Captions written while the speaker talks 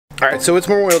Alright, so it's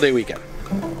Memorial Day weekend,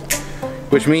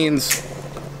 which means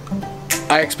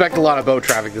I expect a lot of boat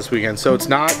traffic this weekend, so it's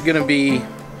not going to be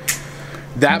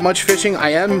that much fishing.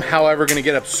 I am, however, going to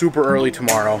get up super early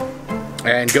tomorrow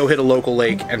and go hit a local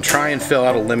lake and try and fill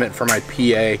out a limit for my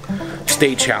PA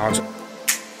state challenge.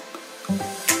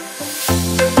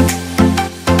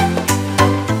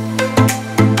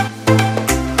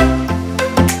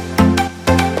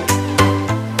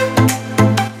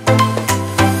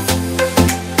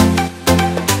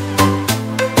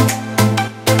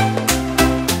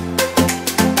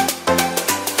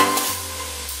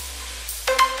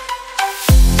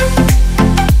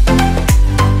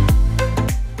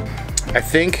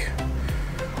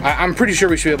 I'm pretty sure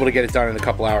we should be able to get it done in a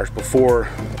couple hours before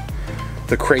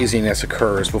the craziness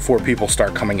occurs, before people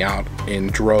start coming out in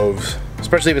droves,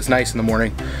 especially if it's nice in the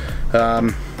morning.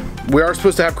 We are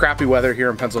supposed to have crappy weather here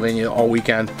in Pennsylvania all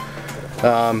weekend.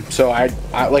 So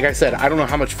like I said, I don't know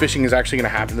how much fishing is actually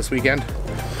going to happen this weekend.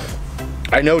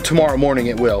 I know tomorrow morning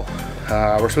it will.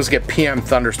 We're supposed to get PM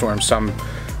thunderstorms, so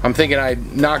I'm thinking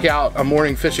I'd knock out a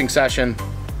morning fishing session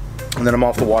and then I'm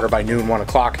off the water by noon, 1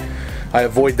 o'clock. I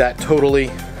avoid that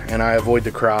totally, and I avoid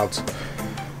the crowds.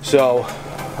 So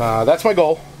that's my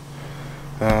goal.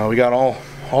 We got all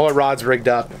our rods rigged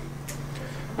up.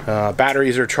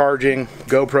 Batteries are charging.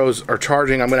 GoPros are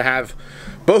charging. I'm gonna have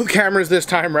both cameras this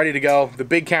time ready to go. The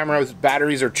big camera's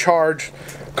batteries are charged.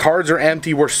 Cards are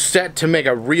empty. We're set to make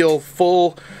a real,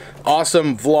 full,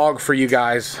 awesome vlog for you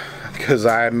guys because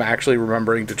I'm actually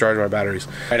remembering to charge my batteries.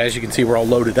 All right, as you can see, we're all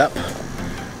loaded up,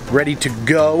 ready to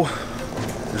go.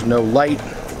 There's no light,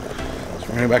 so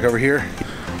we're going back over here.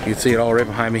 You can see it all right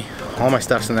behind me. All my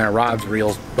stuff's in there, rods,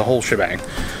 reels, the whole shebang.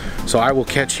 So I will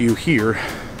catch you here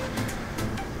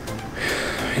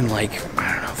in like,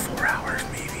 I don't know, 4 hours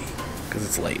maybe, because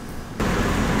it's late.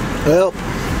 Well,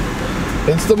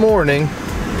 it's the morning.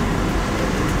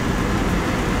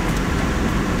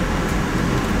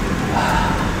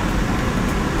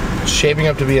 It's shaping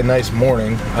up to be a nice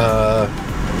morning.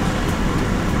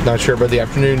 Not sure about the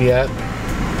afternoon yet,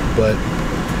 but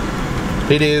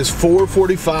it is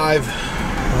 4:45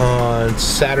 on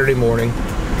Saturday morning,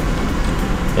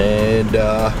 and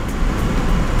we're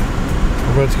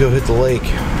about to go hit the lake.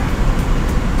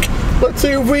 Let's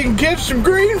see if we can catch some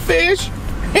greenfish.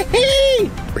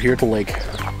 We're here at the lake,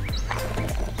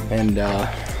 and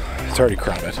it's already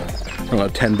crowded.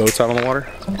 About 10 boats out on the water,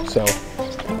 so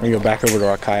we're gonna go back over to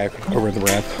our kayak over at the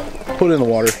ramp, put it in the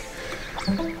water,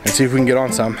 and see if we can get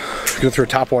on some. Go through a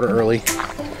top water early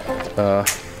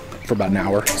for about an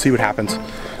hour, see what happens.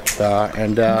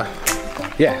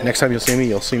 Yeah, next time you'll see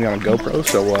me on a GoPro.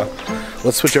 So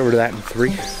let's switch over to that in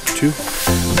 3, 2.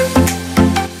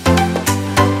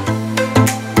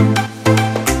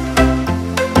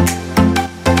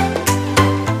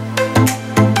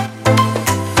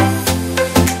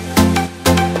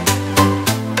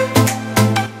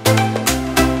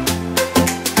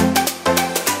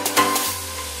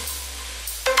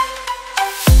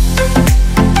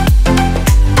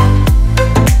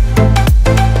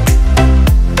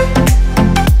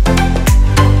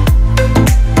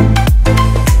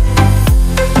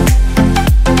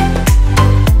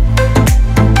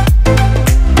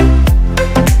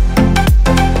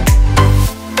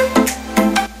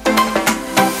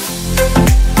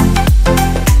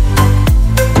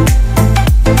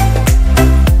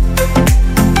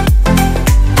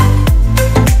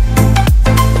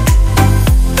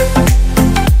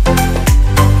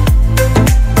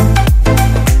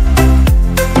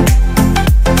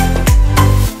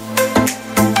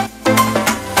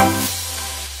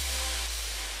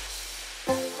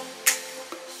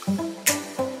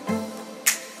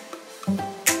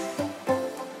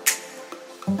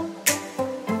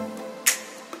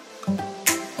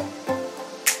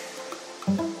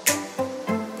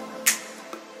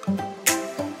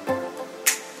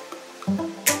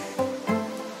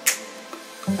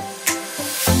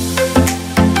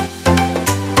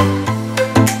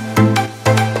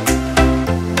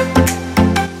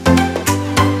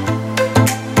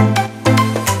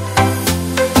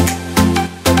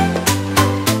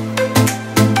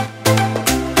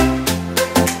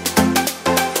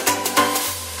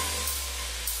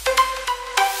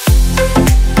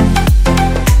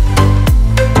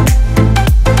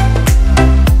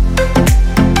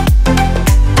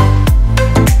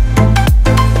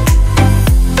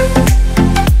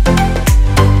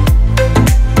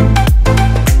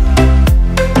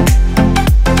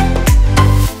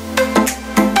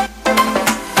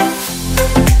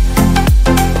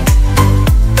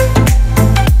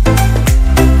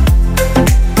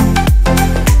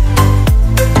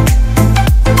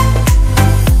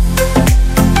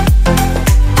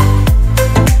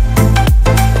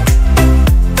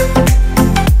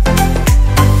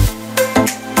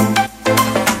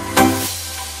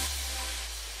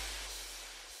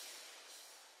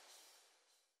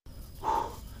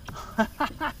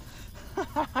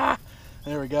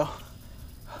 There we go.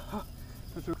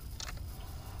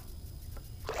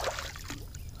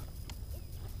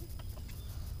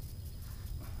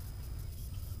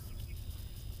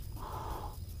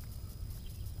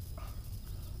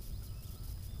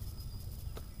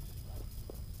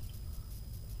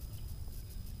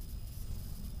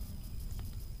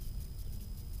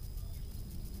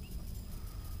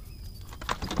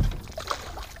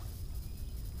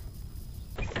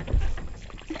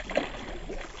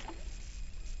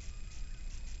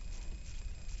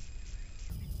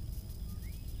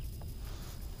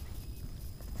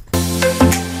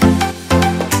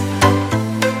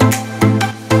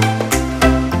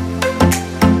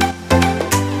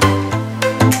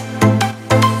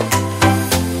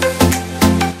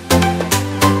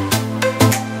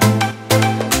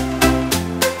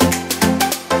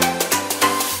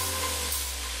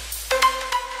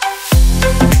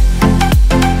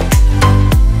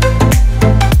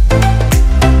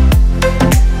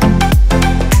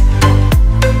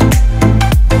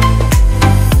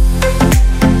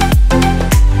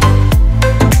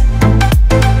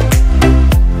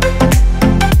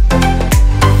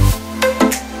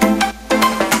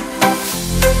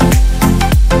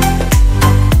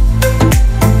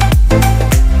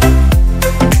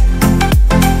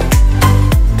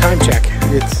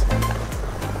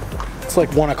 It's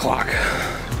like 1 o'clock.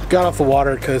 Got off the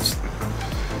water because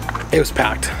it was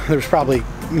packed. There was probably,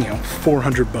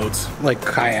 400 boats, like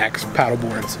kayaks, paddle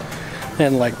boards,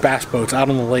 and like bass boats out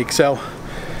on the lake. So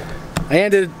I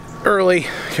ended early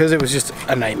because it was just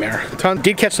a nightmare.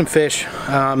 Did catch some fish.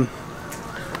 My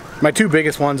 2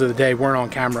 biggest ones of the day weren't on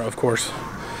camera, of course.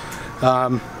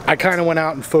 I kind of went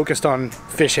out and focused on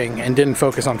fishing and didn't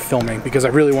focus on filming because I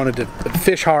really wanted to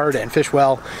fish hard and fish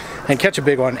well and catch a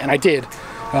big one, and I did,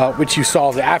 which you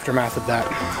saw the aftermath of that.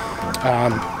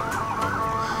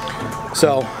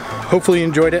 So hopefully you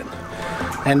enjoyed it,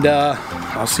 and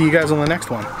I'll see you guys on the next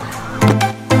one.